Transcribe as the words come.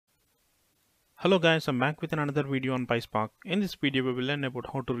Hello guys, I'm back with another video on Pyspark. In this video, we will learn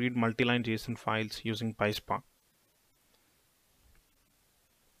about how to read multi-line JSON files using Pyspark.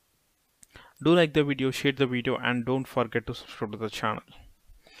 Do like the video, share the video, and don't forget to subscribe to the channel.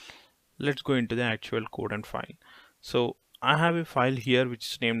 Let's go into the actual code and file. So I have a file here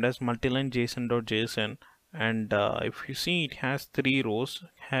which is named as multi-line json.json, and if you see, it has three rows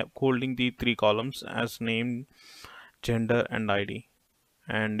holding the three columns as name, gender, and ID.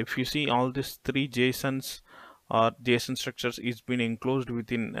 And if you see, all these three JSONs or JSON structures is been enclosed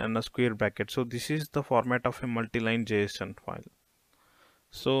within a square bracket. So this is the format of a multi-line JSON file.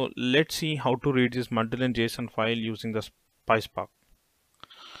 So let's see how to read this multi-line JSON file using the Pyspark.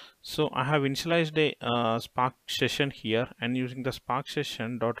 So I have initialized a Spark session here, and using the Spark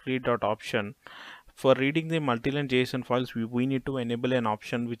session.read.option for reading the multi-line JSON files, we need to enable an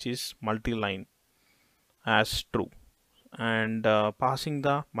option which is multi-line as true, and passing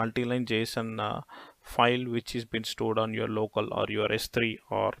the multi-line JSON file which is been stored on your local or your S3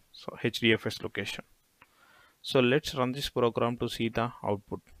 or HDFS location. So let's run this program to see the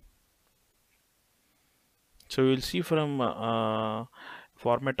output. So we'll see from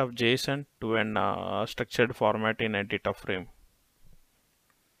format of JSON to an structured format in a data frame.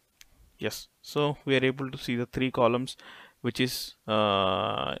 Yes, so we are able to see the three columns which is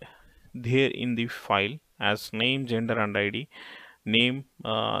there in the file as name, gender, and ID. Name,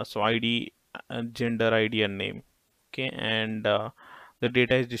 so ID, gender, ID, and name. Okay, and the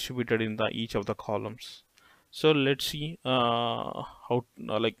data is distributed in the each of the columns. So let's see how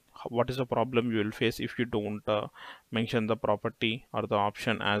what is the problem you will face if you don't mention the property or the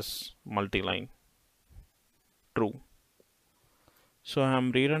option as multi-line true. So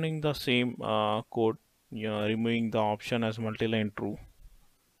I'm rerunning the same code, removing the option as multi-line true.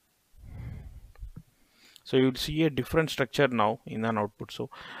 So you'll see a different structure now in an output. So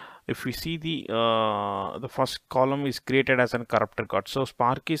if we see the first column is created as a corrupt record. So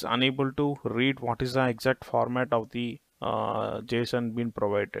Spark is unable to read what is the exact format of the JSON being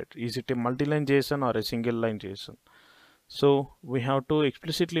provided. Is it a multi-line JSON or a single line JSON? So we have to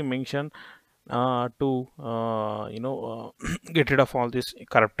explicitly mention to get rid of all these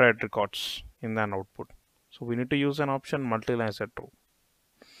corrupted records in an output. So we need to use an option multi-line as a true.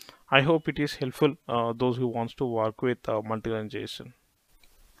 I hope it is helpful those who wants to work with multi-line JSON.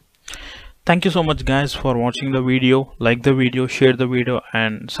 Thank you so much guys for watching the video. Like the video, share the video,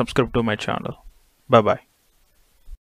 and subscribe to my channel. Bye bye.